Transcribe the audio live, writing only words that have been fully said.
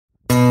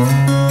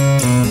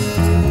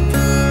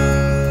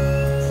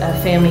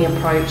family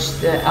approached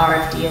the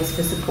RFDS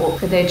for support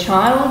for their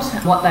child.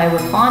 What they were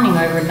finding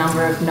over a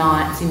number of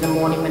nights in the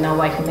morning when they were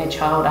waking their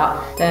child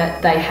up,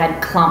 that they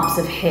had clumps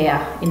of hair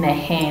in their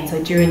hands.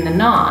 So during the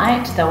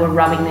night, they were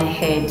rubbing their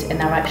head and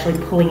they were actually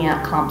pulling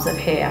out clumps of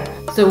hair.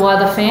 So while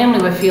the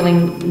family were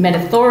feeling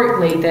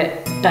metaphorically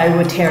that they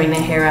were tearing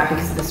their hair out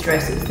because of the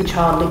stresses, the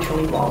child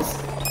literally was.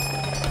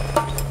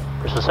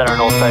 Bristol Centre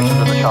and all stations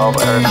of the child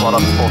at Harris Water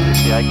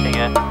 458 King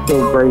Air.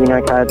 Still breathing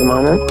okay at the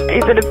moment.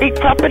 Is it a big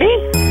property?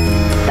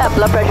 That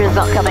blood pressure is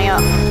not coming up.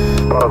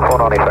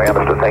 493,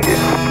 understood, thank you.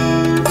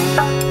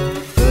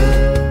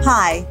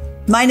 Hi,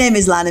 my name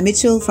is Lana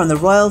Mitchell from the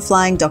Royal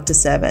Flying Doctor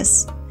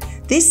Service.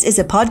 This is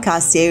a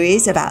podcast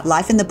series about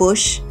life in the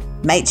bush,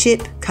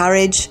 mateship,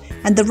 courage,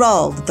 and the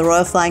role that the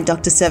Royal Flying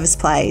Doctor Service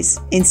plays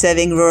in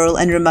serving rural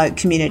and remote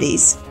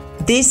communities.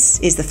 This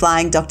is the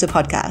Flying Doctor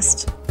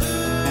Podcast.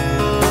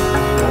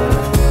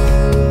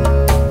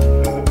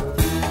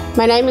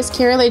 My name is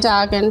Kira Lee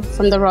Dargan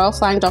from the Royal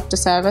Flying Doctor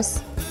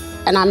Service,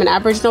 and I'm an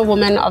Aboriginal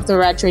woman of the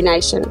Wiradjuri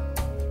Nation.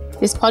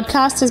 This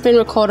podcast has been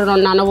recorded on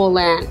Ngunnawal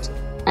land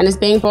and is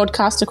being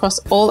broadcast across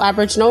all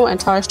Aboriginal and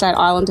Torres Strait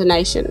Islander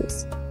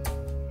nations.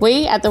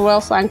 We at the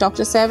Royal Flying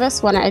Doctor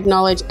Service want to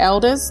acknowledge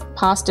elders,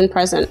 past and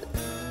present.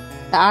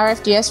 The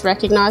RFDS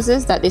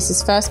recognises that this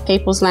is First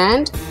Peoples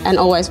land and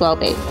always will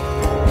be.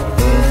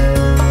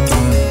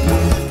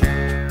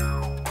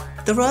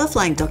 The Royal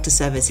Flying Doctor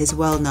Service is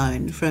well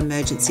known for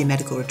emergency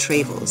medical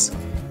retrievals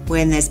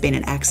when there's been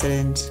an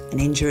accident, an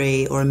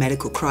injury or a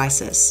medical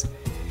crisis.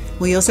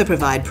 We also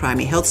provide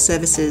primary health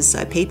services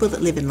so people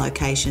that live in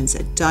locations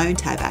that don't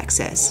have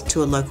access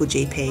to a local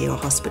GP or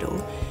hospital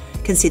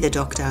can see the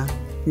doctor,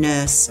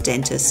 nurse,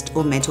 dentist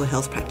or mental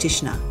health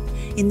practitioner.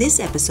 In this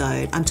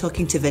episode, I'm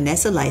talking to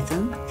Vanessa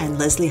Latham and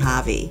Leslie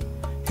Harvey,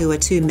 who are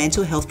two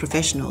mental health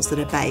professionals that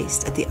are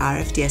based at the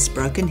RFDS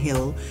Broken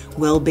Hill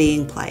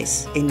Wellbeing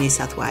Place in New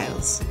South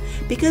Wales.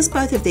 Because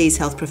both of these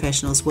health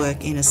professionals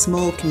work in a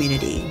small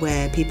community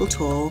where people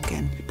talk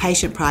and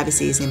patient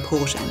privacy is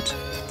important,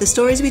 the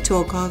stories we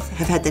talk of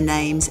have had the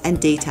names and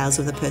details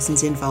of the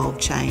persons involved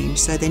changed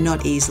so they're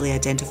not easily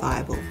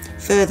identifiable.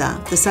 Further,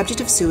 the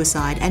subject of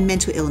suicide and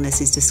mental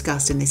illness is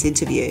discussed in this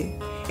interview.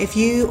 If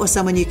you or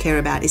someone you care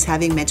about is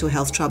having mental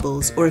health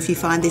troubles, or if you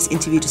find this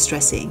interview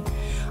distressing,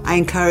 I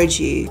encourage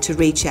you to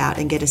reach out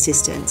and get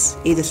assistance,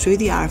 either through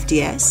the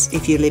RFDS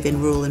if you live in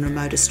rural and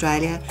remote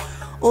Australia,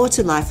 or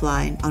to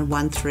Lifeline on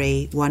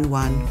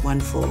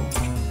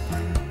 131114.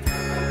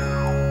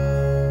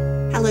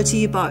 Hello to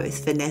you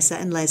both, Vanessa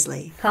and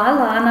Leslie. Hi,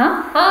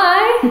 Lana.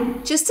 Hi.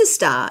 Just to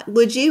start,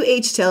 would you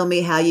each tell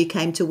me how you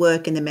came to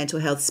work in the mental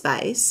health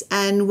space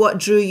and what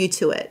drew you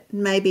to it?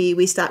 Maybe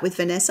we start with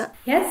Vanessa.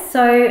 Yes,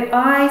 so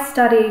I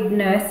studied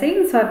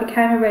nursing, so I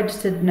became a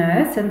registered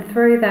nurse, and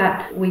through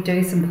that we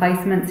do some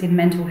placements in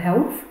mental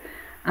health.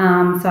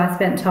 So I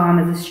spent time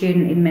as a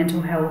student in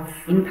mental health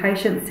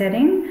inpatient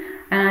setting,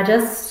 and I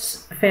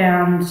just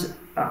found,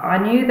 I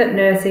knew that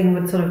nursing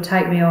would sort of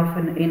take me off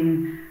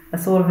in a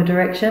sort of a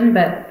direction,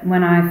 but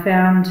when I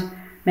found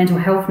mental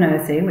health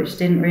nursing, which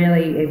didn't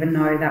really even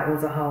know that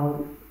was a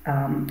whole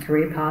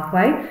career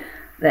pathway,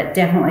 that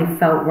definitely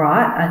felt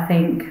right. I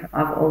think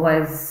I've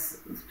always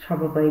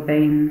probably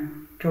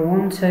been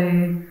drawn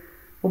to,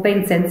 or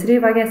been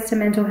sensitive, I guess, to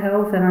mental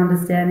health and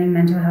understanding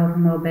mental health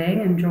and wellbeing,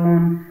 and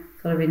drawn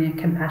sort of in a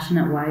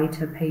compassionate way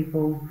to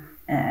people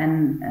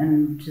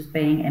and just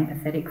being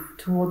empathetic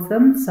towards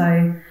them.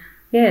 So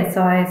yeah,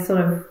 so I sort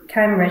of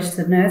became a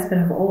registered nurse, but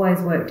have always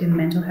worked in the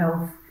mental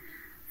health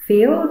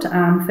field,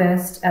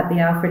 first at the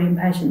Alfred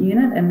Inpatient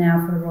Unit and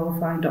now for the Royal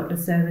Flying Doctor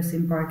Service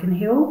in Broken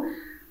Hill,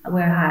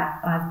 where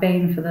I've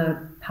been for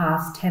the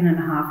past 10 and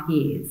a half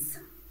years.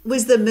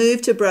 Was the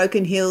move to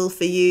Broken Hill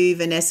for you,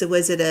 Vanessa,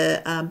 was it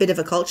a bit of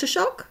a culture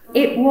shock?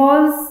 It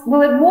was,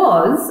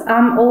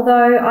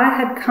 although I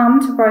had come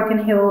to Broken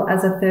Hill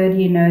as a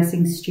third-year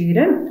nursing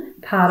student,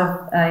 part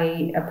of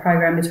a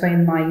program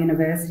between my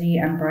university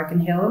and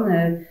Broken Hill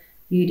and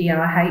the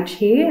UDRH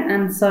here,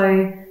 and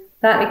so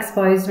that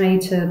exposed me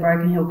to the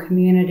Broken Hill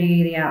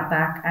community, the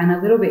Outback, and a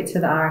little bit to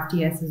the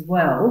RFDS as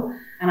well.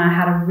 And I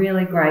had a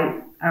really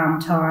great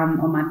time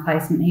on my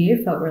placement here,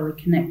 felt really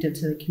connected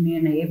to the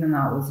community, even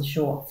though it was a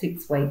short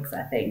 6 weeks,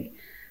 I think.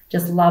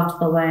 Just loved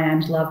the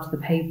land, loved the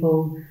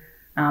people,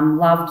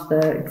 loved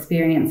the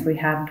experience we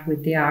had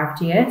with the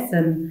RFDS,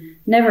 and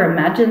never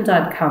imagined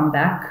I'd come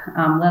back,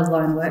 let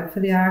alone work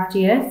for the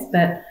RFDS,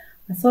 but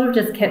I sort of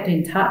just kept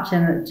in touch,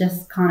 and it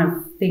just kind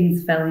of,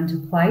 things fell into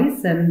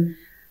place. And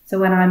so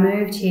when I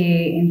moved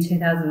here in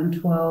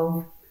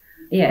 2012,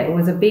 yeah, it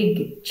was a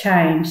big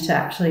change to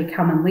actually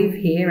come and live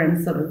here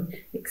and sort of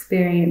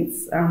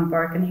experience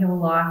Broken Hill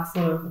life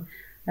sort of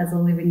as a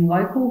living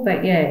local.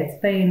 But yeah, it's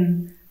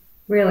been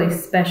really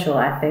special,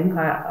 I think.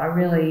 I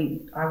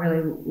really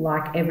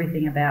like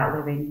everything about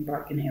living in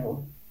Broken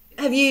Hill.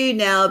 Have you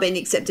now been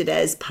accepted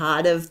as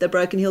part of the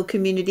Broken Hill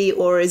community,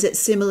 or is it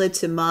similar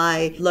to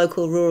my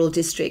local rural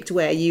district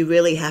where you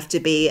really have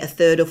to be a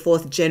third or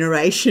fourth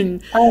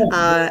generation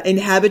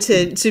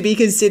inhabitant to be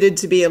considered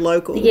to be a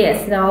local?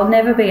 Yes, no, I'll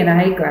never be an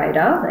A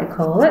grader, they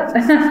call it.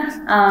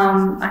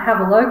 I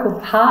have a local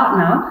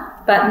partner,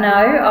 but no,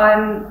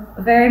 I'm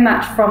very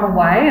much from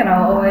away and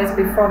I'll always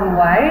be from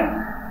away.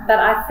 But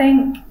I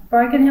think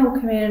Broken Hill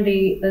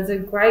community, there's a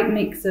great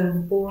mix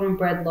of born and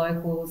bred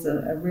locals,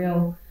 a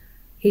real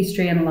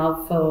history and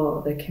love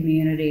for the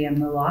community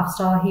and the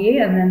lifestyle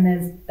here. And then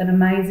there's an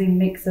amazing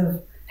mix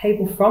of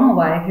people from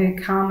away who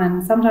come,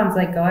 and sometimes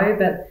they go,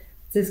 but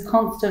there's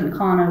constant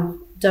kind of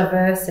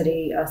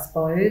diversity, I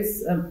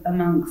suppose,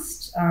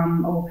 amongst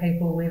all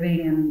people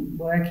living and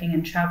working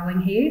and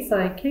travelling here. So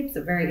it keeps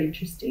it very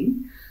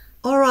interesting.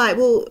 All right.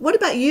 Well, what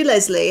about you,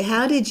 Leslie?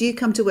 How did you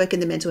come to work in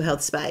the mental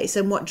health space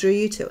and what drew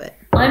you to it?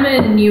 I'm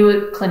a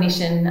newer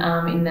clinician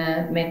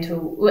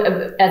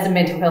as a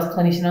mental health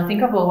clinician. I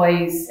think I've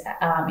always,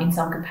 in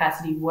some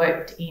capacity,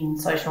 worked in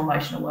social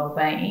emotional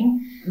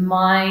wellbeing.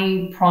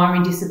 My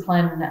primary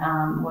discipline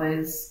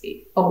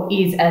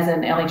is as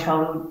an early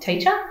childhood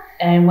teacher.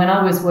 And when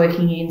I was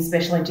working in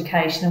special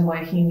education and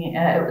working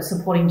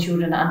supporting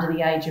children under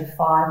the age of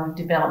 5 with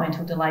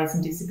developmental delays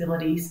and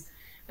disabilities,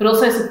 but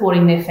also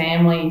supporting their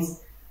families,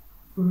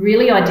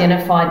 really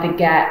identified the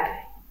gap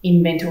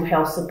in mental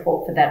health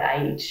support for that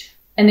age.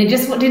 And there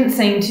just didn't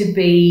seem to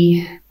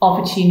be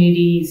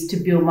opportunities to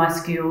build my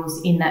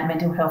skills in that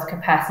mental health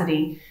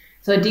capacity.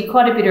 So I did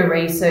quite a bit of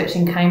research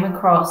and came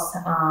across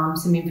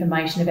some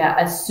information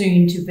about a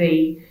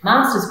soon-to-be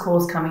master's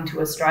course coming to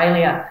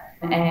Australia,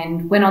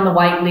 and went on the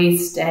wait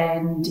list,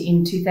 and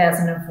in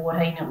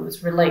 2014 it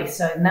was released.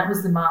 And that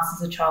was the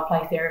Masters of Child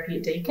Play Therapy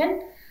at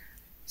Deakin.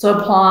 So I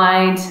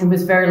applied and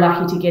was very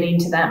lucky to get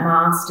into that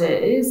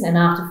master's, and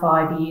after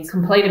 5 years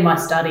completed my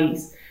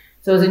studies.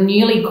 So as a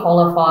newly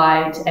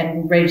qualified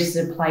and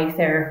registered play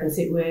therapist,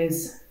 it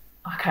was,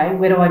 okay,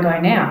 where do I go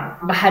now?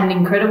 I had an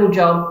incredible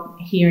job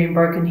here in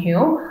Broken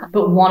Hill,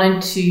 but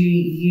wanted to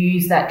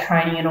use that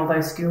training and all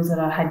those skills that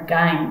I had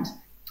gained.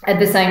 At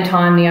the same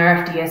time, the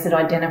RFDS had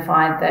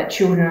identified that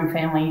children and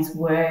families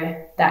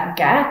were that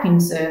gap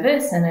in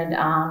service, and had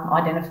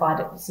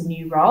identified some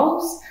new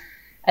roles.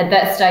 At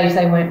that stage,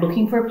 they weren't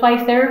looking for a play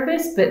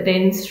therapist, but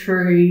then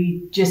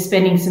through just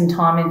spending some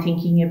time and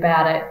thinking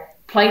about it,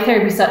 play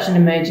therapy is such an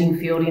emerging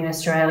field in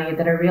Australia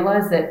that I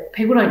realised that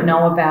people don't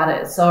know about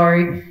it.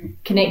 So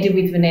connected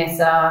with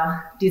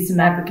Vanessa, did some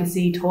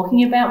advocacy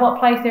talking about what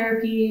play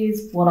therapy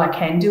is, what I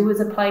can do as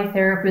a play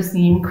therapist,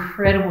 the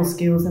incredible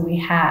skills that we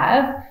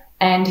have,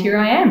 and here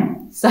I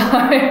am. So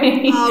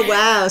oh,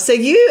 wow. So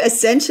you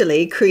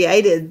essentially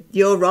created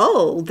your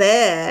role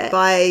there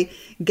by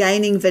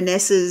gaining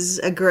Vanessa's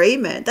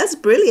agreement. That's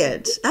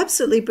brilliant.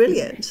 Absolutely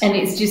brilliant. And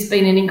it's just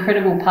been an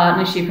incredible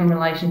partnership and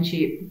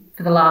relationship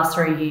for the last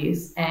 3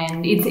 years.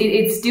 And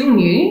it's still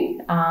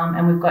new,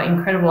 and we've got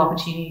incredible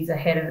opportunities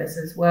ahead of us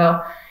as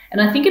well. And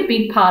I think a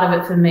big part of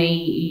it for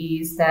me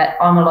is that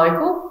I'm a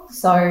local.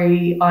 So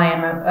I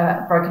am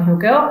a Broken Hill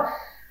girl.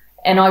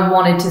 And I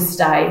wanted to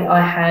stay.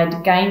 I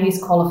had gained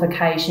this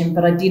qualification,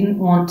 but I didn't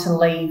want to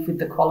leave with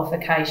the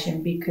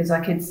qualification because I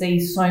could see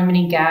so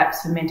many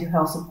gaps for mental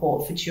health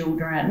support for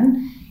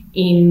children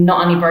in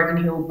not only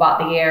Broken Hill, but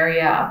the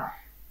area.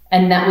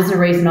 And that was the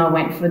reason I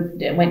went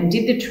and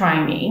did the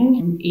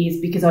training, is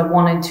because I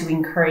wanted to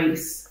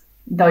increase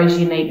those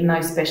unique and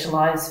those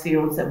specialised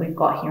fields that we've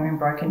got here in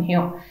Broken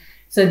Hill.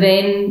 So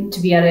then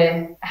to be able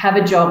to have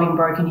a job in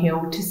Broken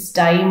Hill, to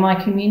stay in my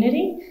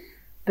community,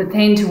 but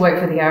then to work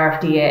for the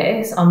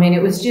RFDS, I mean,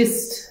 it was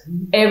just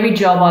every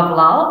job I've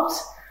loved.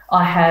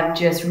 I have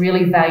just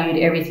really valued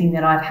everything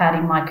that I've had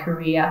in my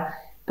career,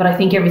 but I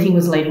think everything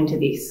was leading to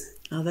this.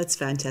 Oh, that's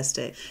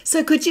fantastic.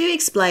 So could you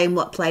explain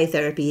what play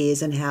therapy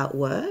is and how it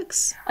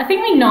works? I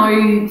think we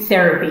know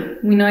therapy.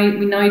 We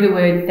know the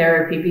word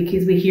therapy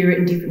because we hear it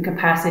in different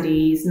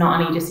capacities, not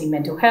only just in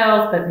mental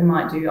health, but we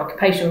might do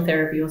occupational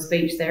therapy or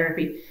speech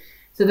therapy.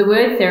 So the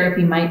word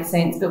therapy makes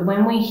sense, but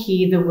when we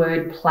hear the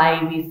word play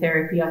with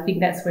therapy, I think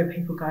that's where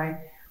people go,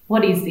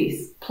 what is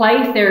this?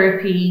 Play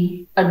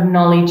therapy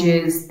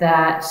acknowledges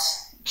that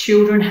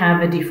children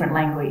have a different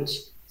language.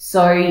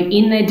 So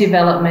in their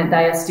development,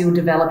 they are still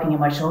developing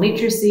emotional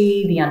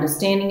literacy, the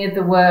understanding of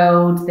the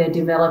world, they're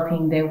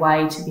developing their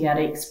way to be able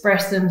to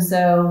express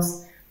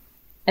themselves.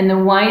 And the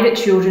way that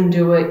children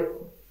do it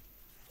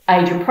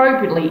age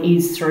appropriately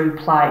is through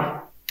play.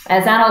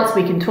 As adults,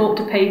 we can talk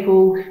to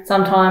people.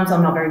 Sometimes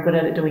I'm not very good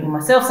at it, doing it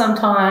myself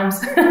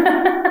sometimes.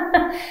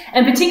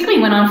 And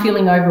particularly when I'm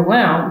feeling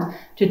overwhelmed,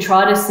 to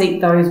try to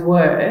seek those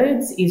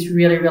words is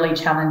really, really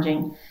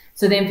challenging.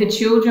 So then for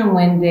children,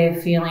 when they're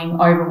feeling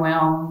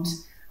overwhelmed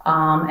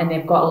and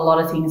they've got a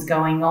lot of things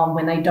going on,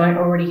 when they don't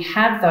already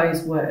have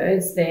those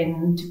words,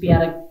 then to be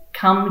able to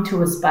come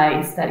to a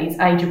space that is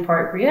age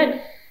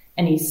appropriate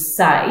and is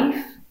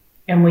safe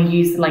and we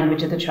use the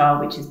language of the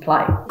child, which is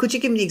play. Could you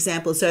give me an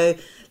example? So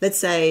let's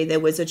say there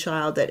was a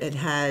child that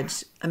had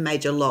a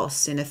major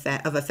loss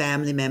of a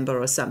family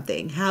member or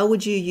something. How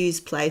would you use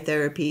play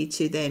therapy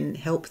to then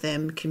help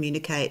them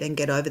communicate and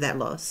get over that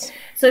loss?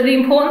 So the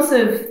importance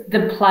of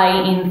the play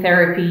in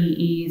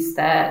therapy is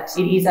that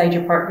it is age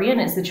appropriate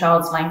and it's the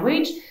child's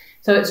language.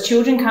 So it's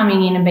children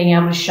coming in and being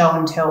able to show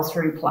and tell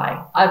through play.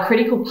 A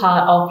critical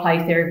part of play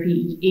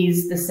therapy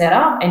is the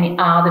setup and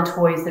are the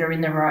toys that are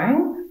in the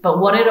room. But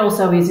what it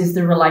also is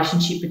the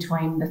relationship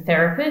between the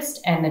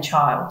therapist and the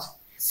child.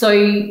 So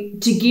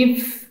to give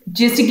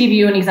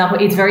you an example,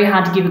 it's very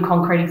hard to give a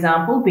concrete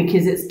example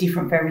because it's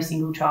different for every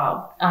single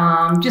child.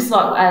 Just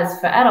like as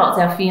for adults,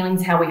 our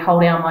feelings, how we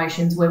hold our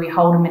emotions, where we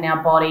hold them in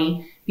our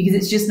body, because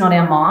it's just not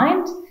our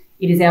mind.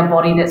 It is our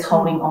body that's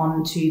holding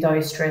on to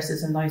those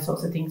stresses and those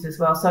sorts of things as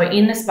well. So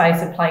in the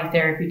space of play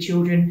therapy,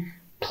 children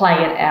play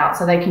it out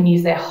so they can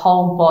use their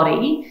whole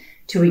body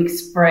to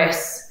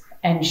express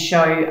and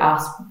show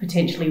us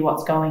potentially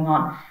what's going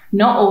on.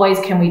 Not always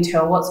can we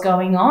tell what's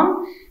going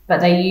on,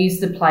 but they use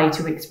the play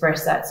to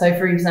express that. So,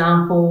 for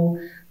example,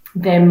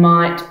 there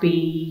might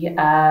be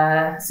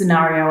a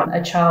scenario,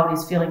 a child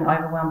is feeling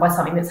overwhelmed by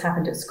something that's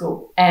happened at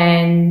school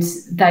and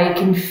they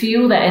can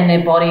feel that in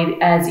their body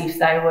as if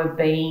they were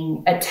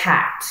being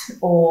attacked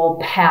or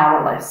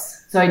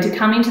powerless. So to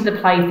come into the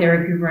play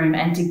therapy room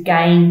and to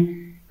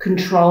gain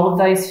control of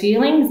those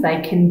feelings,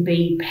 they can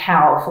be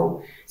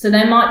powerful. So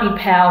they might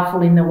be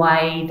powerful in the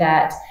way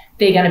that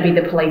they're going to be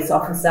the police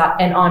officer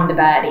and I'm the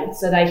baddie,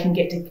 so they can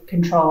get to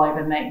control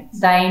over me.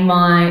 They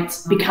might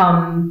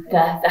become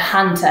the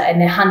hunter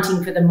and they're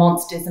hunting for the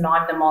monsters and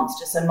I'm the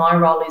monster. So my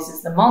role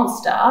as the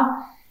monster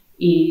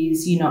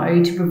is,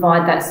 to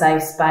provide that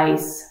safe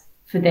space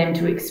for them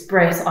to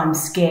express I'm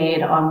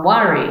scared, I'm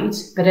worried,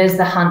 but as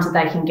the hunter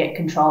they can get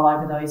control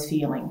over those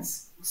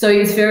feelings. So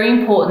it's very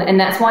important, and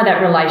that's why that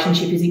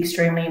relationship is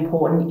extremely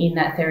important in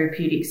that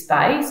therapeutic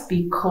space,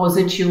 because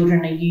the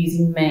children are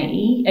utilising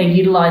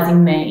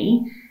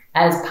me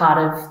as part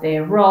of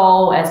their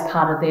role, as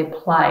part of their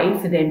play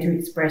for them to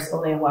express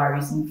all their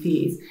worries and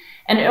fears.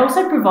 And it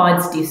also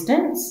provides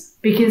distance,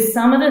 because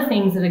some of the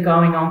things that are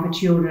going on for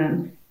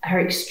children are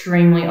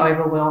extremely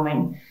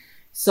overwhelming.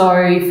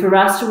 So for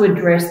us to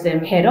address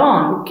them head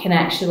on can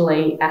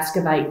actually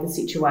excavate the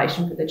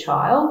situation for the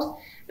child.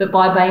 But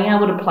by being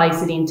able to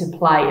place it into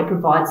play, it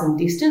provides them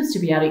distance to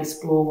be able to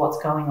explore what's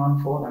going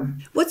on for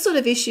them. What sort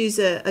of issues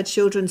are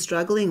children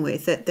struggling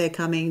with that they're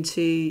coming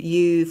to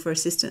you for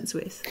assistance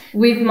with?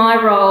 With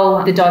my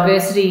role, the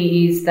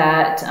diversity is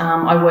that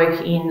I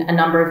work in a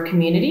number of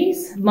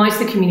communities. Most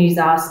of the communities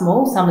are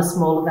small, some are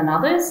smaller than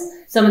others.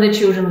 Some of the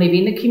children live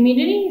in the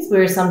communities,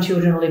 whereas some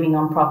children are living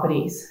on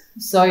properties.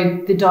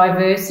 So the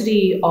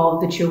diversity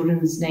of the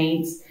children's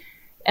needs.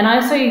 And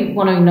I also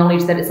want to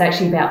acknowledge that it's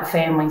actually about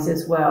families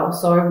as well.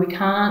 So we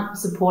can't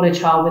support a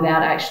child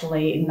without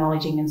actually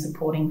acknowledging and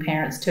supporting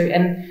parents too.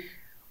 And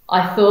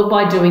I thought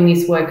by doing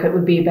this work it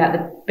would be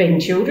about being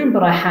children,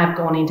 but I have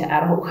gone into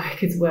adult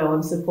work as well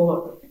and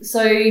support.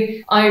 So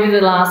over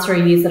the last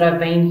 3 years that I've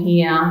been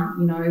here,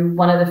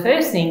 one of the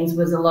first things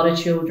was a lot of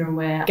children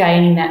were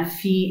gaining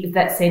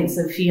that sense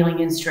of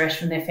feeling and stress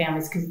from their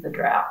families because of the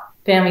drought.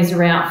 Families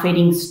are out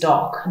feeding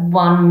stock.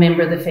 One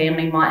member of the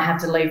family might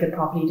have to leave the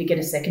property to get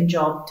a second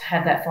job to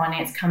have that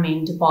finance come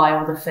in to buy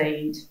all the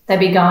feed. They'd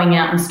be going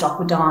out and stock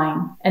were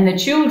dying. And the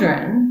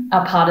children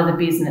are part of the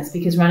business,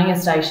 because running a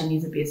station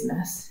is a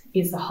business.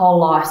 It's the whole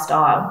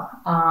lifestyle.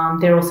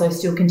 They're also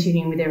still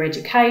continuing with their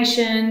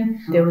education.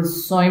 There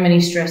was so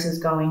many stresses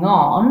going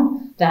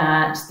on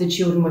that the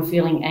children were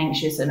feeling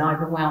anxious and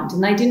overwhelmed,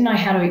 and they didn't know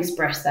how to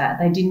express that.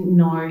 They didn't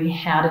know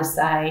how to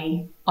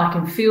say, I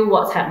can feel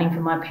what's happening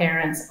from my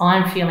parents.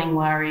 I'm feeling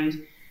worried.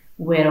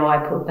 Where do I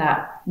put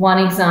that? One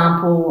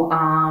example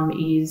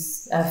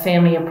is a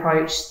family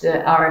approached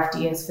the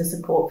RFDS for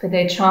support for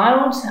their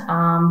child.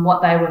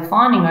 What they were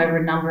finding over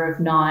a number of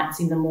nights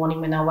in the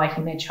morning when they were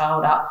waking their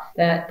child up,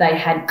 that they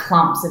had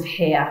clumps of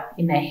hair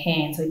in their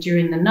hands. So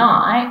during the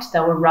night, they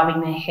were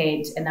rubbing their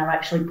heads and they were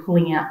actually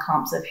pulling out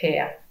clumps of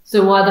hair.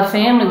 So while the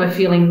family were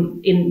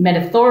feeling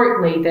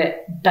metaphorically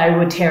that they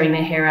were tearing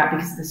their hair out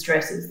because of the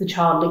stresses, the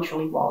child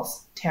literally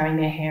was tearing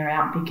their hair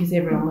out because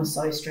everyone was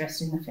so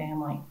stressed in the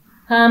family.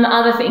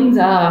 Other things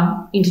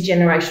are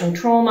intergenerational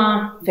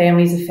trauma,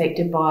 families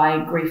affected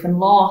by grief and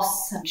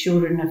loss,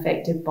 children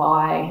affected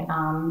by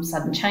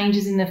sudden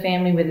changes in the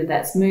family, whether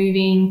that's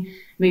moving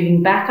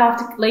back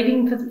after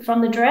leaving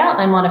from the drought.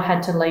 They might have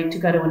had to leave to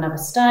go to another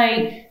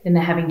state, then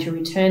they're having to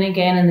return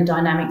again, and the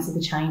dynamics of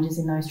the changes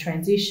in those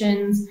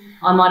transitions.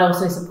 I might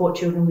also support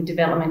children with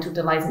developmental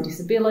delays and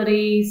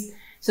disabilities.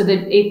 So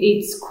that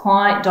it's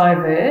quite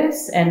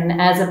diverse,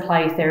 and as a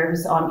play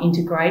therapist, I'm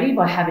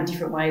integrative. I have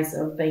different ways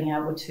of being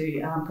able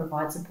to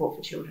provide support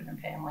for children and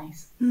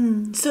families.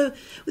 So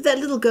with that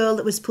little girl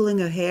that was pulling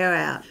her hair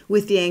out,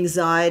 with the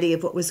anxiety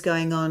of what was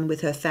going on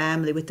with her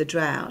family with the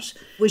drought,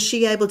 was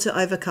she able to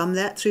overcome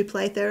that through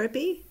play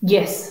therapy?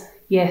 Yes.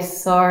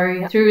 Yes,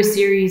 so through a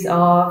series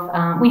of,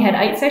 we had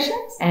 8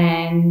 sessions,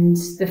 and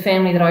the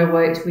family that I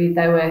worked with,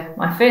 they were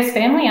my first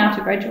family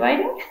after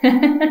graduating.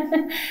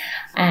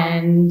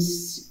 And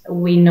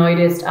we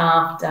noticed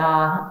after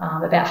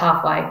about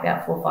halfway,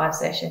 about 4 or 5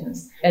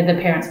 sessions, the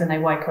parents, when they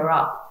woke her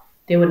up,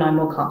 there were no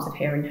more clumps of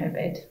hair in her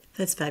bed.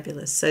 That's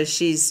fabulous. So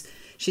she's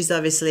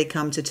obviously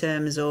come to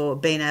terms or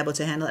been able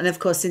to handle it. And of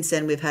course, since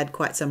then we've had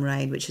quite some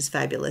rain, which is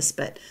fabulous,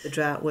 but the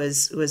drought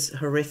was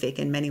horrific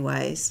in many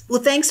ways.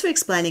 Well, thanks for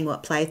explaining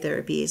what play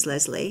therapy is,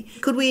 Leslie.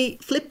 Could we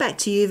flip back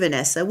to you,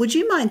 Vanessa? Would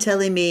you mind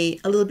telling me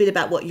a little bit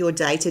about what your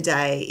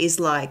day-to-day is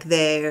like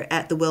there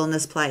at the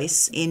Wellness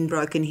Place in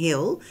Broken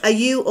Hill? Are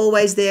you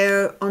always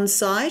there on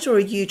site, or are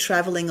you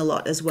travelling a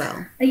lot as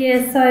well?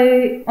 Yeah,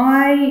 so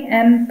I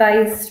am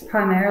based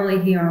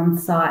primarily here on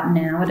site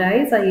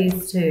nowadays. I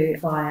used to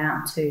fly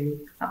out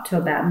to up to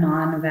about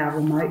 9 of our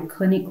remote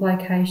clinic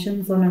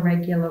locations on a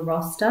regular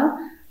roster.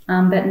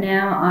 But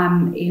now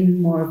I'm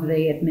in more of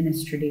the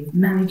administrative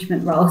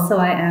management role, so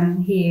I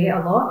am here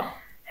a lot.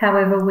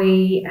 However,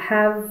 we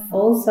have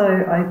also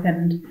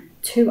opened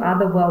 2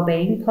 other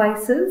wellbeing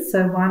places.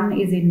 So one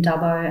is in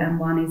Dubbo and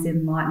one is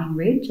in Lightning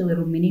Ridge, a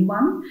little mini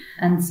one.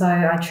 And so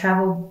I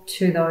travel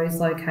to those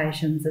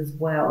locations as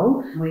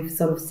well. We've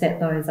sort of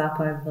set those up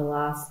over the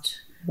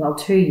last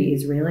 2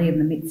 years really, in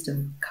the midst of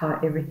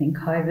everything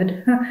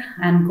COVID,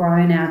 and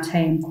grown our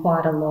team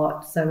quite a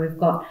lot. So we've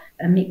got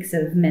a mix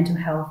of mental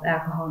health,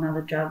 alcohol and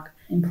other drug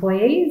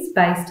employees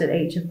based at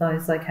each of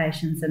those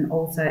locations, and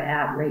also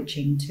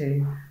outreaching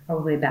to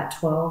probably about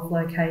 12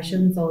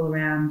 locations all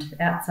around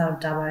outside of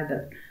Dubbo,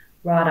 but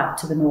right up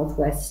to the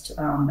northwest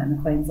and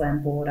the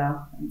Queensland border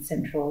and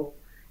central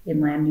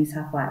inland New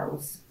South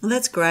Wales. Well,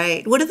 that's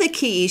great. What are the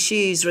key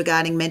issues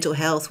regarding mental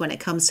health when it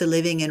comes to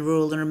living in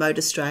rural and remote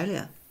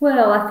Australia?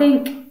 Well, I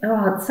think,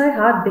 it's so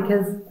hard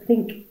because I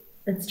think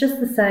it's just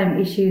the same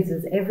issues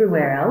as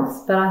everywhere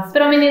else. But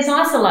I mean, there's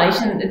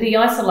isolation. The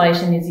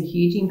isolation is a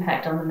huge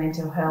impact on the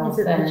mental health.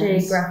 Is it the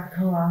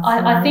geographical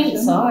isolation? I think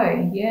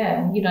so,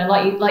 yeah. You know,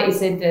 like you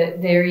said,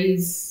 that there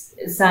is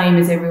same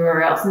as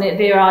everywhere else. And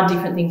there are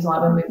different things, like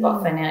when we've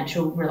got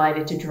financial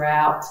related to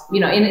drought, you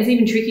know, and it's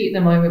even tricky at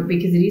the moment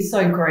because it is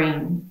so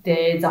green.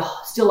 There's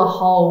still a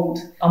hold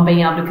on being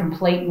able to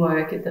complete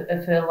work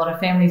for a lot of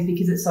families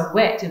because it's so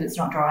wet and it's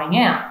not drying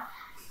out.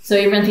 So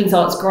everyone thinks,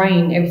 oh, it's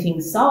green,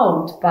 everything's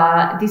solved.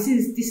 But this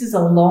is a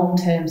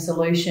long-term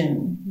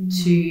solution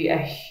to a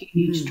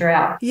huge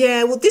drought.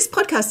 Yeah, well, this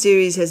podcast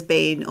series has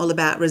been all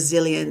about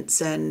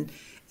resilience and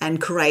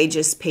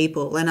courageous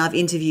people. And I've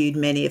interviewed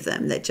many of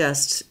them that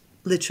just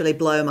literally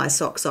blow my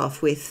socks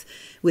off with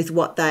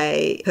what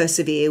they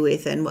persevere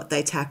with and what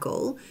they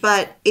tackle.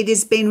 But it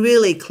has been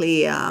really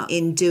clear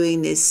in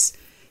doing this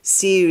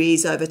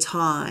series over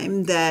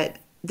time that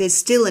there's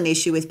still an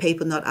issue with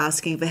people not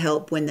asking for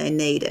help when they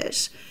need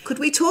it. Could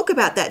we talk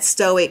about that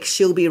stoic,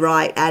 she'll be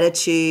right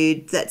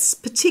attitude that's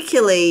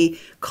particularly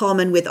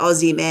common with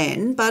Aussie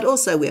men, but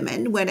also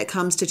women, when it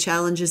comes to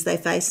challenges they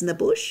face in the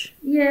bush?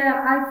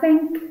 Yeah, I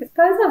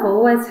suppose I've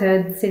always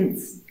heard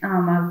since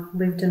I've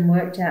lived and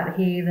worked out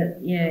here that,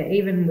 yeah,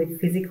 even with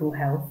physical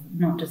health,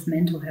 not just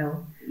mental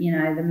health, you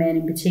know, the men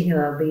in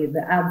particular be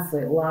the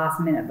absolute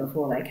last minute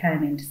before they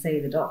came in to see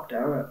the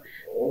doctor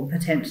or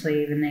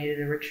potentially even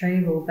needed a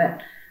retrieval.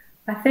 But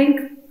I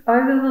think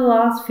over the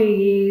last few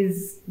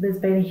years, there's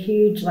been a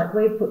huge,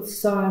 we've put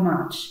so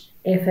much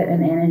effort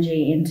and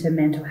energy into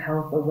mental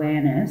health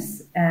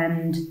awareness.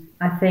 And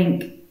I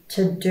think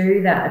to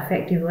do that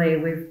effectively,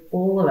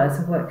 all of us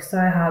have worked so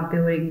hard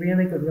building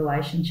really good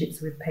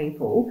relationships with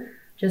people,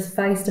 just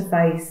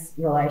face-to-face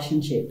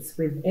relationships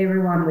with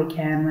everyone we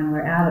can when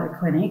we're out at the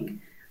clinic.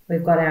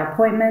 We've got our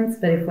appointments,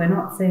 but if we're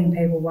not seeing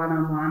people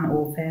one-on-one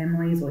or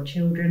families or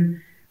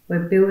children,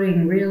 we're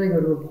building really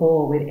good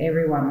rapport with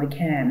everyone we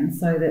can,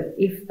 so that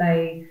if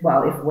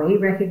we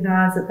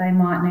recognise that they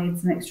might need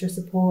some extra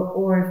support,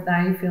 or if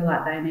they feel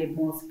like they need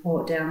more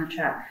support down the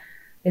track,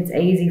 it's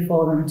easy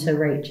for them to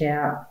reach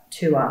out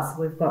to us.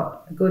 We've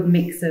got a good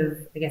mix of,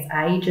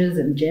 ages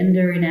and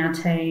gender in our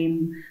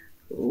team,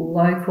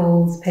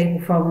 locals,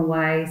 people from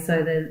away,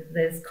 so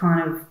there's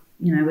kind of,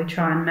 we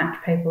try and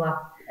match people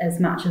up as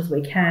much as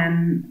we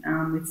can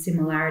with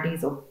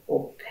similarities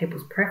or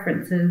people's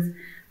preferences.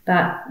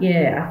 But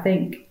yeah, I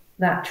think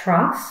that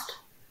trust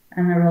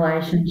and the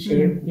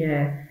relationship,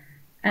 yeah.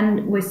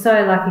 And we're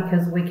so lucky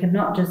because we can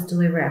not just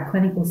deliver our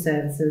clinical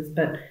services,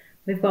 but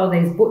we've got all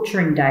these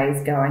butchering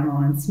days going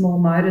on and small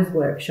motors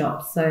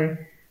workshops. So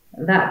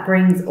that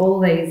brings all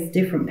these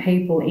different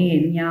people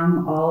in,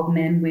 young, old,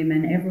 men,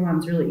 women.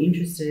 Everyone's really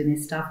interested in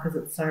this stuff because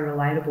it's so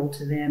relatable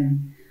to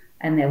them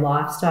and their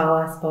lifestyle,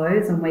 I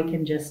suppose. And we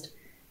can just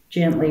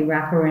gently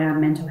wrap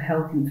around mental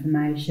health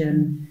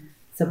information,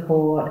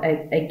 support,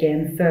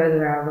 again,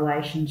 further our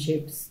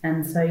relationships.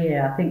 And so,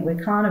 yeah, I think we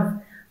kind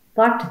of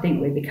like to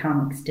think we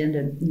become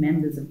extended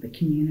members of the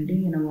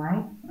community in a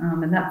way.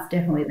 And that's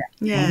definitely that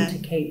aim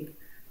to keep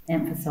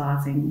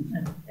emphasising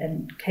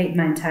and keep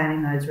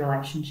maintaining those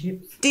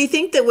relationships. Do you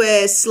think that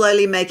we're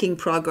slowly making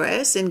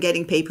progress in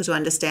getting people to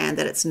understand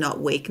that it's not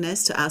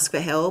weakness to ask for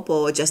help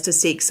or just to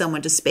seek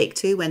someone to speak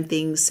to when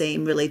things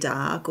seem really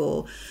dark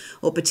or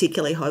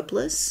particularly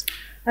hopeless?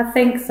 I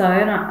think so,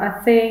 and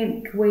I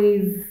think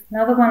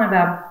another one of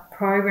our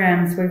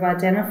programs, we've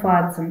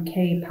identified some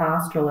key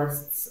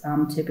pastoralists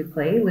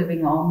typically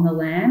living on the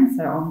land,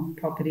 so on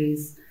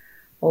properties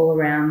all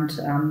around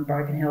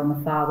Broken Hill in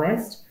the far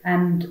west,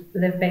 and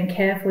they've been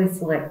carefully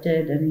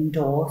selected and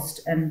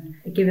endorsed and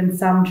given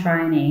some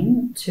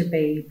training to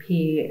be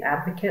peer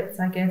advocates,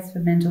 I guess, for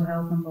mental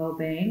health and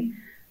wellbeing.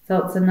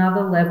 So it's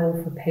another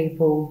level for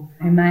people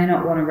who may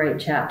not want to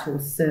reach out to a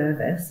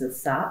service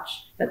as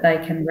such, but they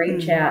can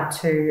reach out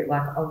to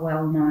like a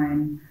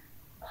well-known,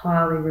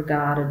 highly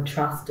regarded,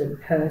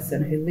 trusted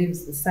person who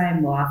lives the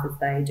same life as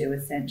they do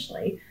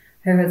essentially,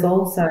 who has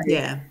also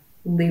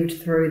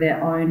lived through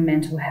their own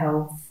mental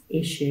health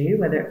issue,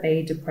 whether it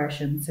be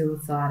depression,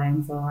 suicide,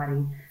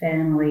 anxiety,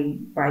 family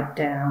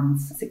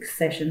breakdowns,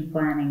 succession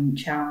planning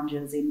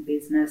challenges in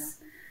business,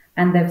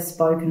 and they've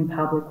spoken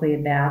publicly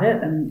about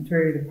it, and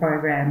through the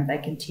program they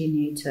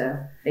continue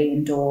to be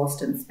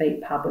endorsed and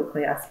speak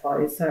publicly, I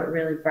suppose. So it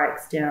really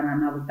breaks down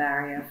another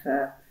barrier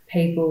for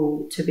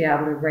people to be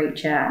able to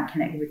reach out and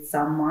connect with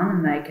someone,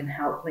 and they can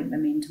help link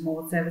them into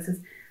more services.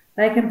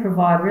 They can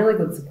provide really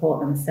good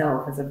support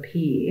themselves as a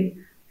peer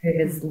who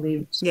has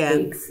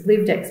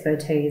lived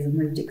expertise and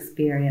lived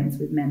experience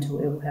with mental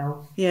ill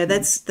health. Yeah,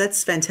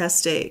 that's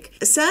fantastic.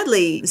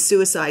 Sadly,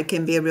 suicide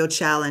can be a real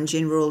challenge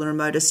in rural and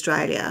remote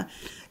Australia.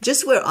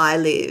 Just where I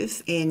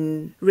live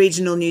in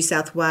regional New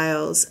South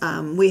Wales,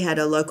 we had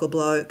a local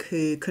bloke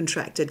who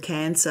contracted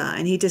cancer,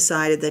 and he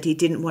decided that he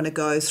didn't want to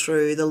go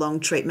through the long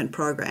treatment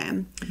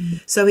program.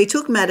 So he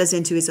took matters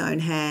into his own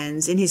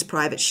hands in his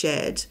private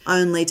shed,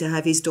 only to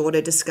have his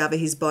daughter discover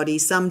his body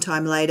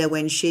sometime later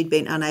when she'd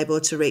been unable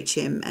to reach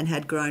him and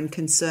had grown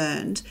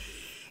concerned.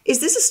 Is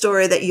this a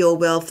story that you're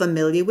well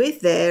familiar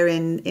with there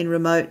in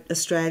remote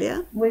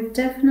Australia? We've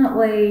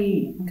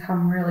definitely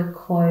come really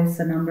close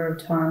a number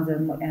of times,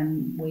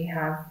 and we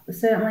have,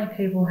 certainly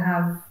people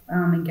have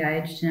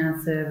engaged in our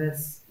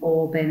service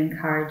or been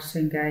encouraged to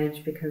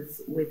engage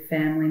because with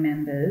family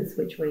members,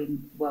 which we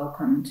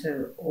welcome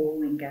to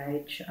all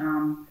engage,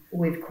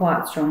 with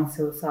quite strong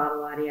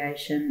suicidal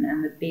ideation.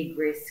 And the big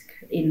risk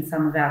in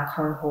some of our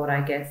cohort,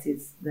 I guess,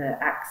 is the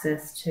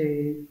access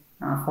to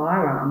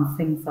firearms,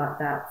 things like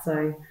that.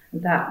 So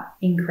that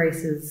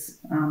increases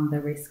the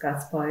risk, I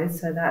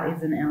suppose. So that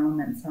is an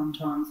element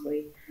sometimes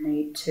we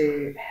need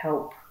to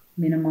help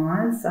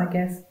minimise, I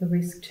guess, the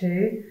risk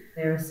too.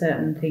 There are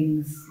certain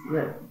things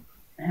that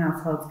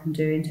households can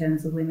do in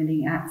terms of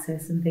limiting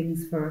access and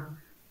things for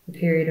a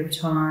period of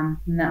time.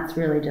 And that's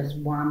really just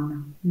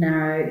one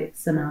narrow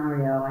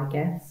scenario, I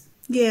guess.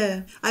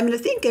 Yeah. I mean, I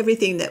think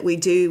everything that we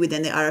do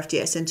within the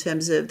RFDS in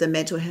terms of the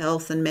mental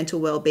health and mental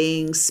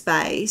wellbeing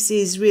space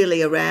is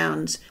really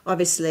around,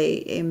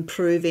 obviously,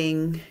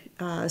 improving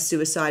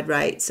suicide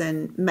rates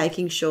and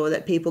making sure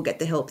that people get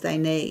the help they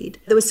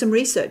need. There was some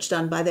research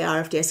done by the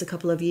RFDS a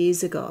couple of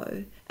years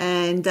ago,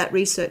 and that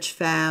research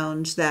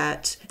found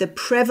that the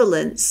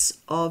prevalence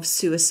of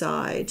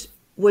suicide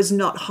was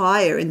not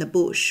higher in the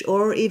bush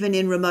or even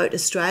in remote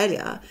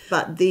Australia,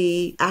 but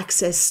the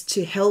access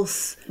to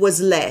health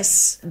was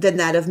less than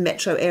that of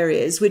metro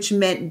areas, which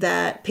meant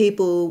that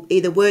people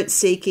either weren't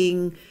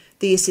seeking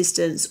the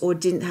assistance or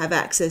didn't have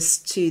access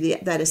to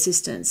that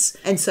assistance.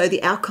 And so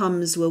the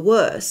outcomes were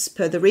worse,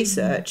 per the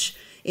research,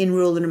 in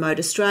rural and remote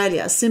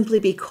Australia, simply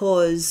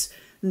because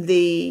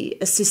the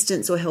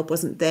assistance or help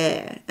wasn't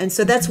there. And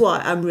so that's why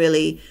I'm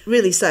really,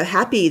 really so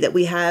happy that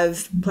we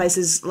have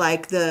places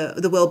like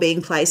the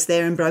Wellbeing Place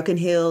there in Broken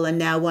Hill, and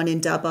now one in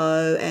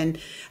Dubbo and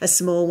a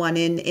small one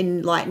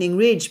in Lightning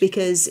Ridge,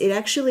 because it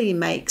actually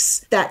makes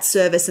that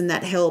service and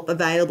that help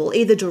available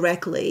either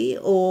directly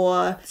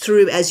or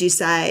through, as you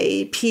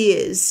say,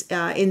 peers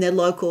in their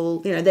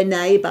local, their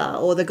neighbour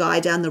or the guy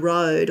down the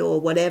road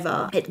or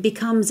whatever. It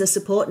becomes a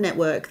support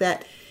network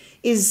that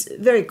is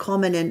very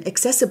common and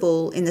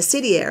accessible in the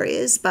city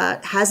areas,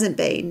 but hasn't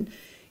been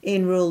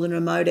in rural and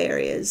remote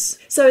areas.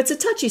 So it's a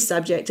touchy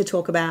subject to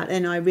talk about,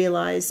 and I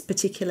realise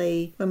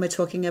particularly when we're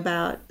talking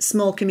about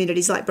small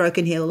communities like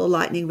Broken Hill or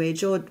Lightning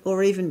Ridge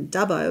or even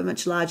Dubbo, a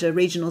much larger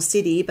regional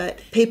city, but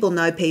people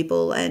know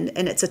people, and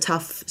it's a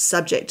tough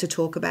subject to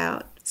talk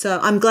about. So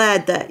I'm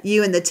glad that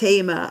you and the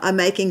team are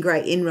making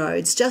great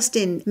inroads just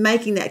in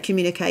making that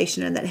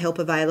communication and that help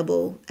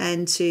available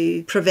and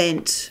to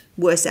prevent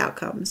worse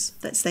outcomes.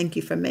 That's thank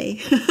you from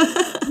me.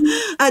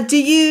 Do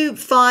you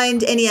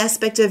find any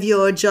aspect of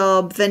your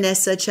job,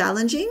 Vanessa,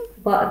 challenging?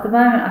 Well, at the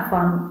moment I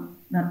find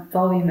that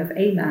volume of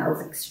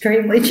emails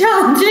extremely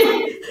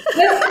challenging.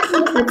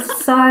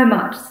 It's so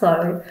much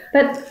so.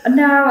 But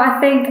no,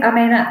 I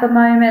mean, at the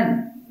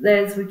moment,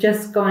 we've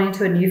just gone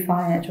into a new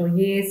financial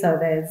year, so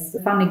there's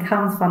funding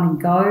comes, funding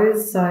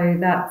goes. So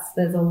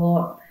there's a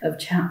lot of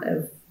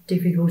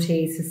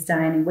difficulty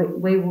sustaining.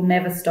 We will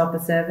never stop a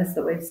service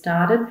that we've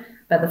started,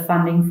 but the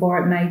funding for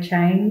it may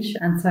change.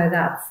 And so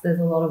there's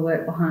a lot of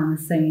work behind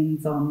the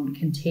scenes on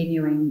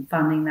continuing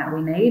funding that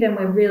we need. And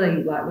we're really,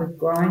 we've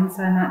grown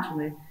so much and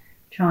we're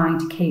trying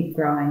to keep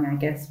growing, I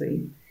guess.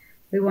 We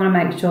want to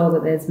make sure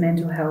that there's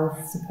mental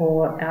health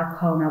support,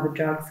 alcohol and other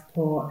drug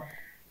support,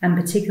 and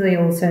particularly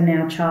also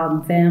now child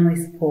and family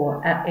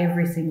support at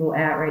every single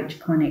outreach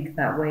clinic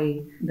that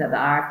the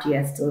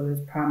RFDS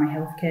delivers primary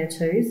health care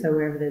to. So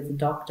wherever there's a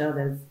doctor,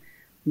 there's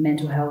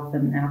mental health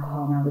and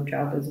alcohol and other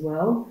drug as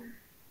well.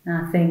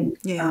 And I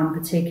think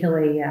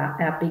particularly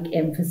our big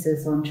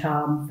emphasis on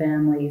child and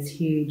family is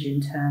huge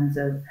in terms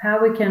of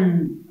how we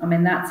can,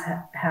 that's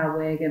how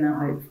we're going to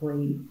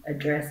hopefully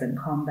address and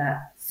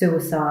combat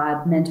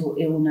suicide, mental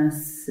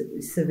illness,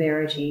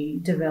 severity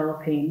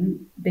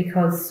developing,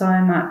 because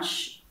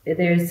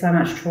there is so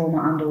much trauma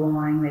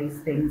underlying these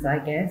things, I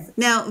guess.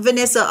 Now,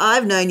 Vanessa,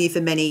 I've known you for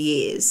many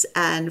years,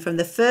 and from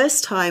the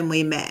first time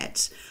we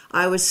met,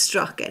 I was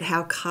struck at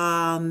how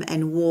calm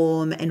and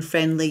warm and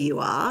friendly you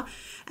are.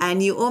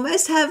 And you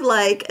almost have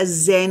like a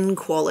Zen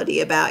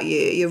quality about you.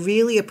 You're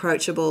really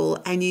approachable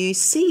and you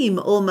seem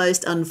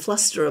almost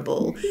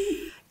unflusterable.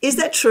 Is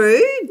that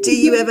true? Do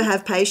you ever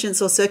have patients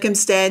or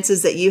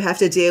circumstances that you have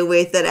to deal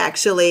with that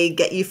actually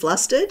get you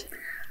flustered?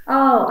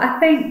 Oh,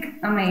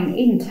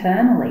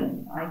 internally,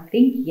 I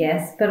think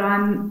yes, but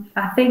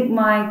I think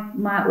my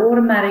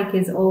automatic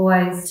is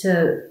always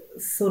to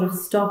sort of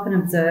stop and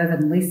observe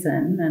and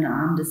listen and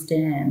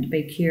understand,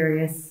 be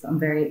curious. I'm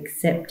very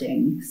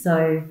accepting.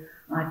 So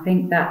I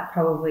think that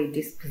probably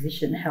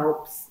disposition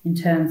helps in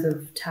terms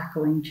of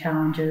tackling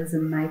challenges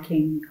and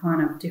making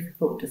kind of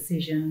difficult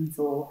decisions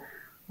or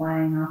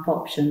weighing up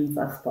options,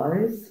 I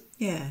suppose.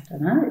 Yeah. I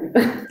don't know.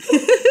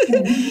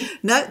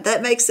 No,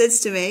 that makes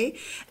sense to me.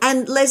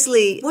 And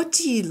Leslie, what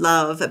do you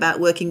love about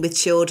working with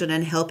children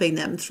and helping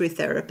them through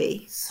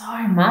therapy? So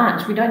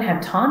much. We don't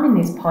have time in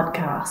this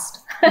podcast.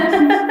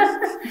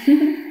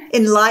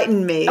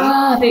 Enlighten me.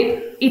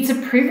 It's a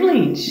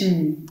privilege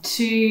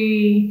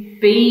to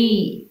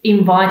be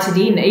invited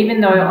in,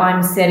 even though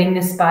I'm setting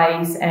the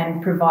space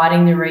and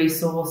providing the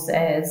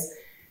resources.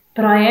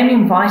 But I am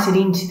invited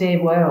into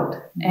their world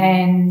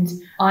and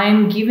I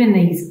am given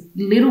these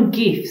little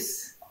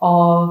gifts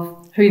of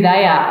who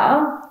they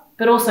are,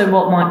 but also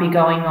what might be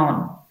going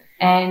on.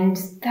 And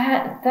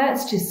that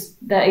is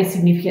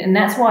significant. And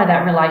that's why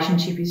that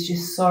relationship is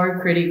just so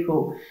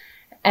critical.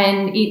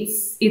 And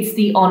it's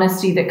the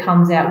honesty that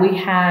comes out. We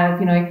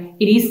have,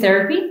 it is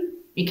therapy.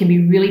 It can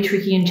be really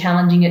tricky and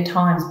challenging at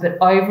times, but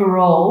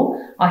overall,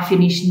 I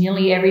finish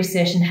nearly every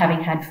session having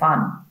had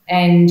fun.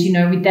 And,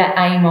 with that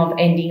aim of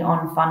ending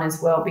on fun as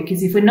well,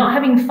 because if we're not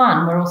having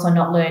fun, we're also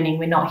not learning,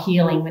 we're not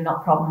healing, we're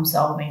not problem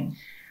solving.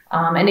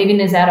 And even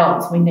as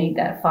adults, we need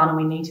that fun and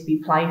we need to be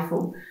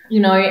playful,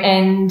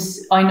 and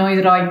I know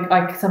that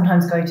I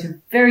sometimes go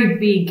to very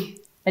big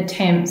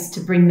attempts to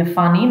bring the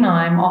fun in.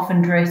 I'm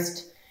often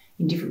dressed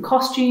in different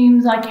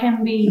costumes. I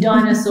can be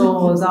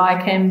dinosaurs.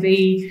 I can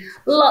be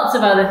lots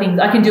of other things.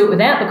 I can do it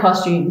without the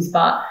costumes,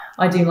 but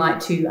I do like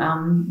to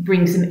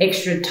bring some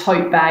extra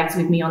tote bags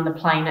with me on the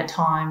plane at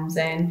times.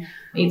 And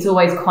it's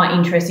always quite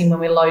interesting when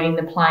we're loading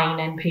the plane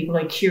and people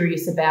are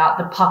curious about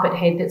the puppet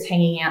head that's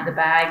hanging out the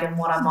bag and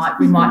what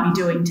we might be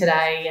doing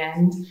today.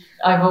 And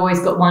I've always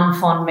got one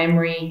fond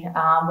memory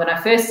when I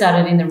first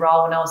started in the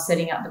role and I was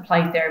setting up the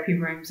play therapy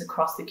rooms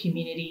across the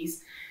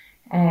communities.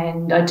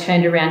 And I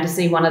turned around to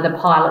see one of the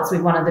pilots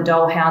with one of the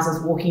doll houses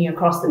walking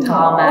across the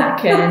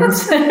tarmac. And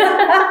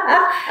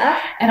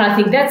and I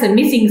think that's a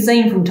missing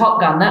scene from Top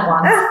Gun, that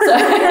one.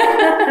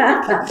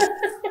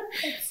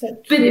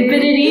 But it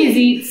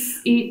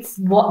is, it's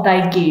what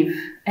they give.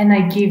 And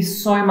they give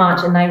so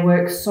much and they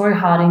work so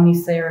hard in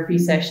these therapy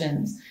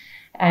sessions.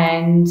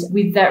 And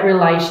with that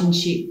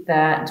relationship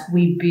that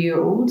we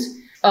build,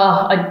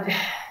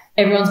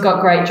 everyone's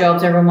got great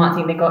jobs. Everyone might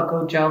think they've got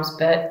good jobs,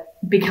 but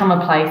become a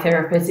play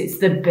therapist. It's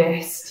the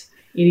best.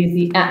 It is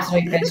the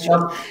absolute best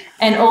job.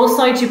 And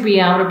also to be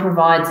able to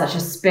provide such a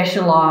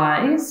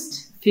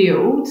specialised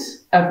field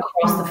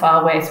across the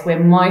far west where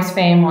most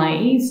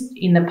families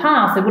in the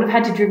past, they would have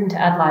had to driven to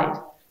Adelaide.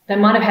 They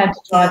might have had to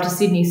drive to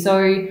Sydney.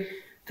 So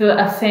for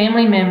a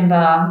family member,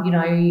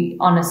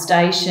 on a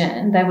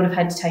station, they would have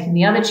had to take in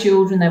the other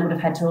children. They would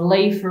have had to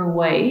leave for a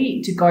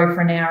week to go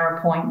for an hour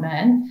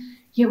appointment.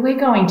 Yeah, we're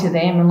going to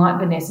them, and like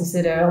Vanessa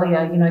said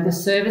earlier, the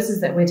services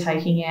that we're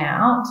taking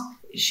out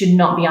should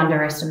not be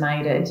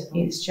underestimated.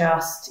 It's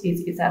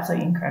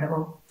absolutely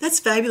incredible. That's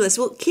fabulous.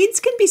 Well, kids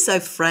can be so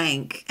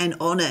frank and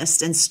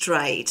honest and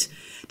straight.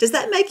 Does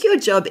that make your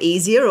job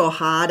easier or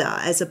harder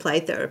as a play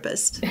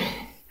therapist?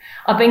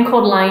 I've been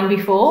called lame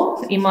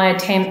before in my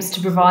attempts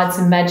to provide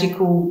some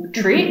magical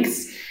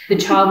tricks. The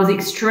child was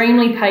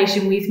extremely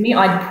patient with me.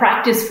 I'd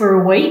practiced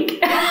for a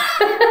week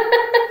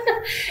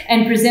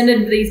and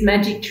presented these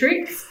magic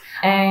tricks,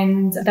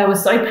 and they were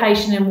so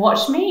patient and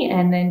watched me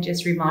and then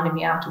just reminded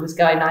me afterwards,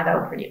 no, they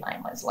were pretty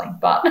lame, Leslie.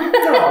 But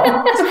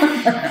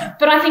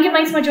but I think it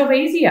makes my job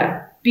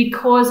easier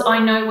because I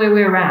know where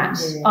we're at.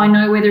 Yeah. I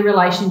know where the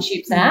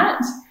relationship's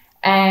at,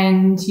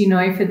 And,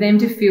 for them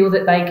to feel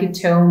that they could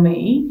tell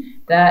me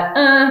that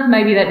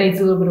maybe that needs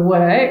a little bit of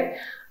work,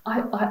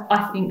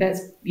 I think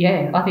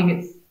I think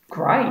it's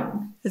great.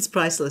 It's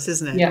priceless,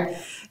 isn't it? Yeah.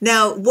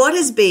 Now, what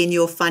has been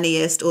your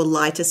funniest or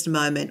lightest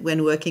moment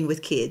when working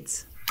with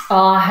kids?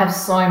 Oh, I have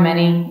so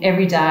many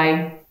every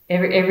day.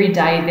 Every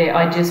day there,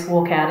 I just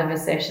walk out of a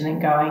session and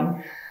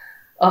going,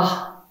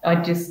 I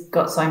just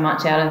got so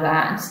much out of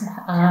that.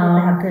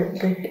 How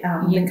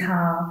about the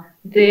car?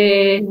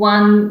 The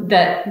one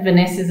that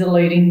Vanessa's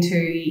alluding to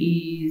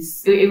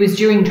is, it was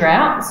during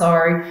drought,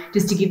 so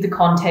just to give the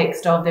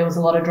context of, there was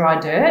a lot of dry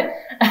dirt,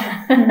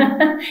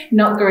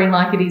 not green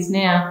like it is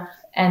now.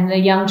 And the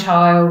young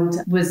child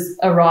was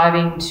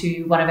arriving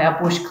to one of our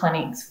bush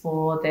clinics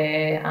for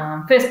their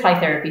first play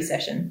therapy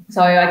session.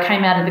 So I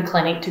came out of the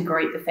clinic to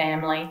greet the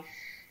family,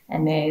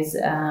 and there's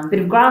a bit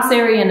of grass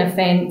area and a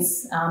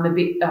fence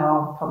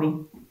probably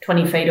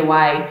 20 feet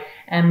away,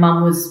 and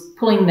Mum was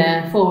pulling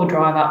the four-wheel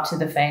drive up to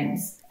the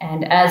fence.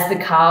 And as the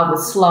car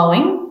was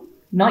slowing,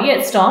 not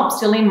yet stopped,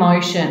 still in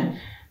motion,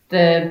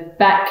 the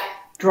back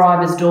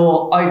driver's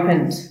door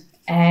opened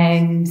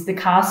and the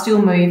car's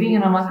still moving,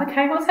 and I'm like,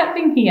 okay, what's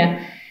happening here?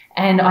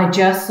 And I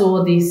just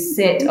saw this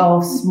set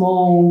of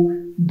small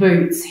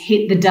boots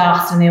hit the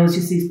dust, and there was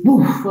just this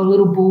woof, a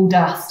little bull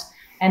dust.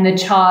 And the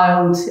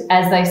child,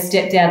 as they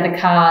stepped out of the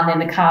car and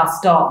then the car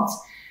stopped,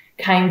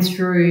 came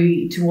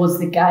through towards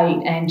the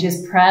gate and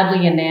just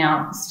proudly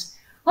announced,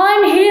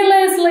 "I'm here,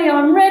 Leslie,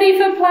 I'm ready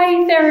for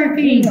play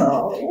therapy."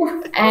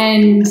 Oh.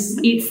 And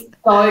it's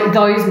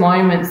those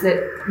moments that,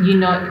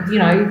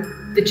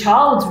 the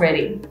child's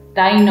ready.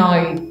 They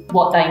know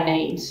what they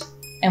need,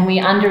 and we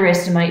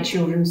underestimate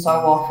children so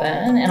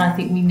often, and I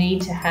think we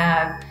need to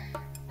have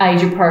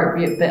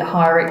age-appropriate but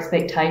higher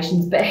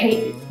expectations. But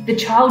the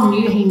child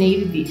knew he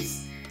needed this.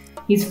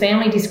 His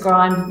family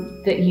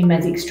described him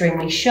as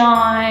extremely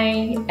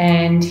shy,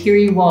 and here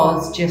he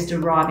was just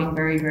arriving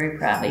very, very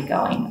proudly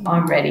going,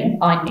 "I'm ready,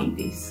 I need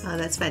this." Oh,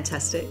 that's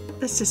fantastic.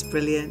 That's just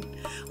brilliant.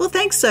 Well,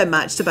 thanks so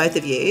much to both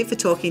of you for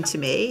talking to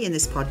me in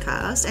this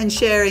podcast and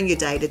sharing your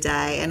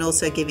day-to-day, and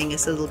also giving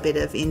us a little bit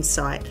of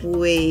insight.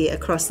 We,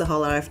 across the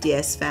whole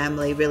RFDS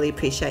family, really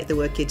appreciate the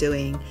work you're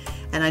doing,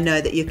 and I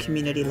know that your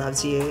community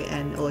loves you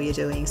and all you're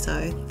doing.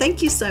 So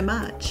thank you so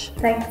much.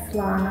 Thanks,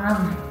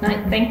 Lana. No,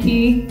 thank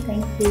you.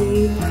 Thank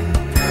you.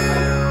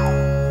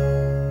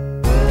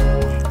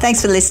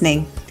 Thanks for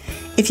listening.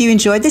 If you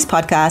enjoyed this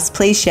podcast,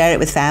 please share it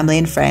with family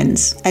and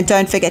friends. And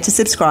don't forget to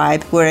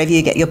subscribe wherever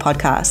you get your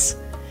podcasts.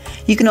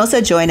 You can also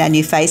join our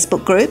new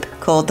Facebook group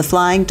called the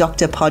Flying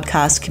Doctor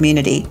Podcast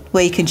Community,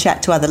 where you can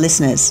chat to other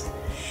listeners.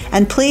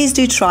 And please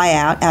do try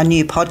out our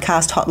new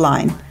podcast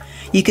hotline.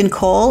 You can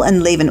call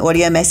and leave an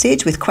audio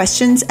message with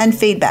questions and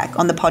feedback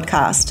on the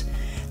podcast.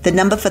 The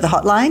number for the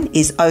hotline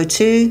is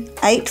 02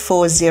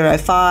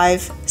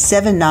 8405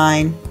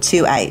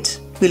 7928.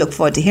 We look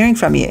forward to hearing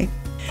from you.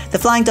 The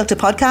Flying Doctor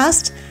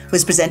podcast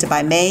was presented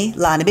by me,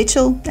 Lana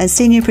Mitchell, and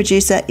senior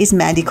producer is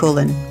Mandy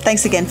Coolin.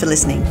 Thanks again for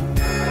listening.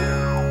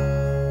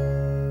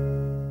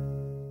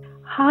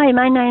 Hi,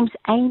 my name's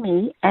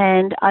Amy,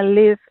 and I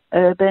live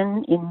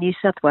urban in New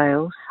South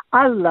Wales.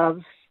 I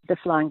love the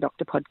Flying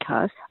Doctor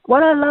podcast.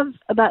 What I love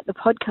about the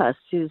podcast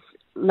is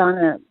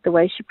Lana, the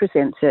way she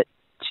presents it.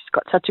 She's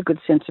got such a good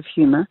sense of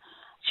humour.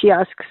 She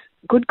asks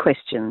good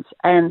questions,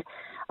 and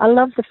I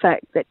love the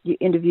fact that you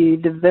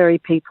interview the very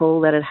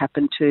people that it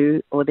happened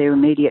to or their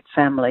immediate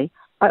family.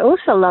 I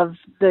also love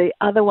the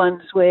other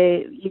ones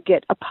where you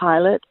get a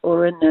pilot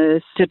or a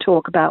nurse to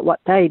talk about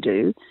what they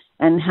do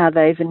and how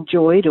they've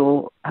enjoyed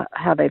or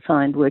how they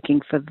find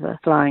working for the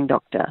Flying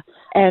Doctor.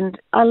 And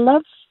I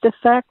love the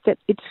fact that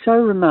it's so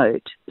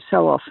remote,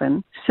 so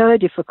often, so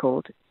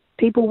difficult.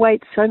 People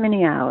wait so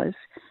many hours,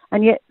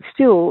 and yet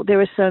still there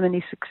are so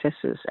many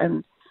successes.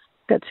 And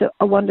that's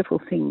a wonderful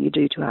thing you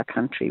do to our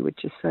country,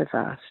 which is so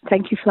vast.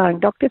 Thank you, Flying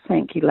Doctor.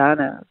 Thank you,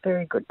 Lana.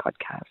 Very good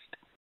podcast.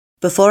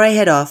 Before I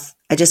head off,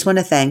 I just want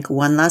to thank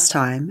one last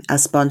time our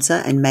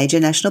sponsor and major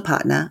national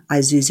partner,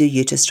 Isuzu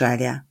Ute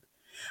Australia.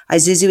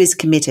 Isuzu is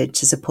committed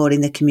to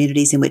supporting the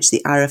communities in which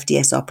the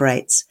RFDS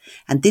operates,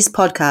 and this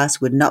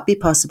podcast would not be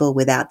possible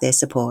without their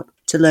support.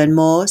 To learn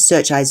more,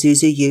 search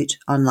Isuzu Ute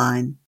online.